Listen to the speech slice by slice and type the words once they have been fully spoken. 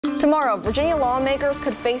Tomorrow, Virginia lawmakers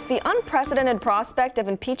could face the unprecedented prospect of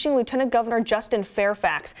impeaching Lieutenant Governor Justin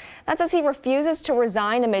Fairfax. That's as he refuses to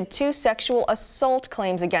resign amid 2 sexual assault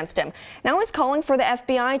claims against him. Now he's calling for the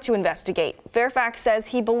FBI to investigate. Fairfax says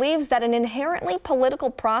he believes that an inherently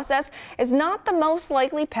political process is not the most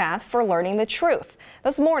likely path for learning the truth.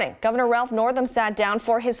 This morning, Governor Ralph Northam sat down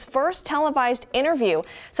for his first televised interview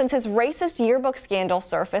since his racist yearbook scandal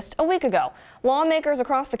surfaced a week ago. Lawmakers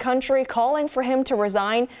across the country calling for him to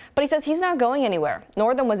resign, but he says he's not going anywhere.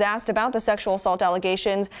 Northam was asked about the sexual assault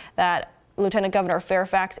allegations that Lieutenant Governor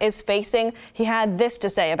Fairfax is facing. He had this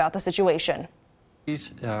to say about the situation.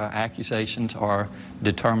 These accusations are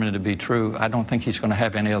determined to be true. I don't think he's going to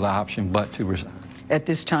have any other option but to resign. At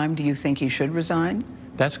this time, do you think he should resign?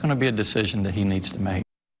 That's going to be a decision that he needs to make.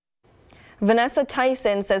 Vanessa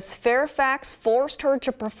Tyson says Fairfax forced her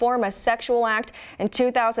to perform a sexual act in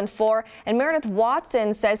 2004, and Meredith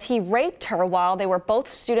Watson says he raped her while they were both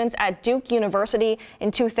students at Duke University in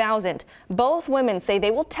 2000. Both women say they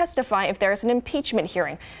will testify if there is an impeachment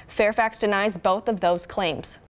hearing. Fairfax denies both of those claims.